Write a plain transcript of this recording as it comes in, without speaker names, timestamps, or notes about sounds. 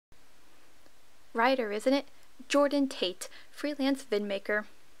Writer, isn't it? Jordan Tate, freelance vidmaker.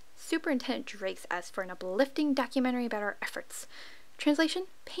 Superintendent Drake's asked for an uplifting documentary about our efforts. Translation: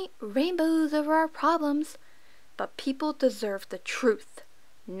 paint rainbows over our problems. But people deserve the truth,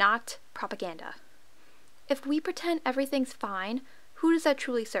 not propaganda. If we pretend everything's fine, who does that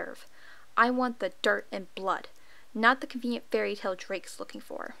truly serve? I want the dirt and blood, not the convenient fairy tale Drake's looking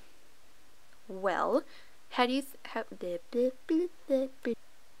for. Well, how do you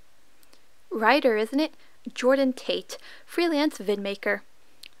Writer, isn't it? Jordan Tate, freelance vidmaker.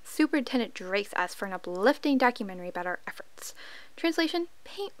 Superintendent Drake's asked for an uplifting documentary about our efforts. Translation: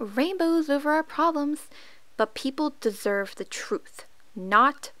 paint rainbows over our problems. But people deserve the truth,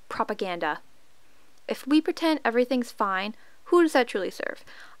 not propaganda. If we pretend everything's fine, who does that truly serve?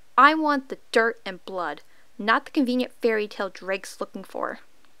 I want the dirt and blood, not the convenient fairy tale Drake's looking for.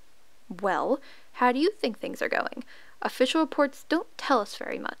 Well, how do you think things are going? Official reports don't tell us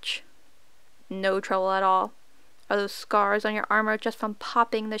very much. No trouble at all. Are those scars on your armor just from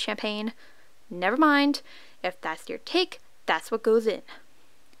popping the champagne? Never mind. If that's your take, that's what goes in.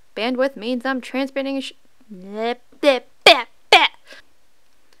 Bandwidth means I'm transmitting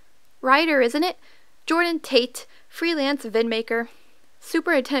Writer, isn't it? Jordan Tate, freelance vidmaker.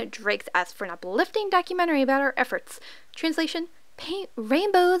 Superintendent Drake's asked for an uplifting documentary about our efforts. Translation: paint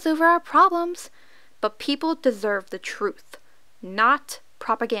rainbows over our problems. But people deserve the truth, not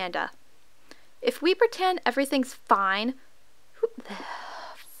propaganda. If we pretend everything's fine,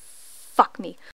 fuck me.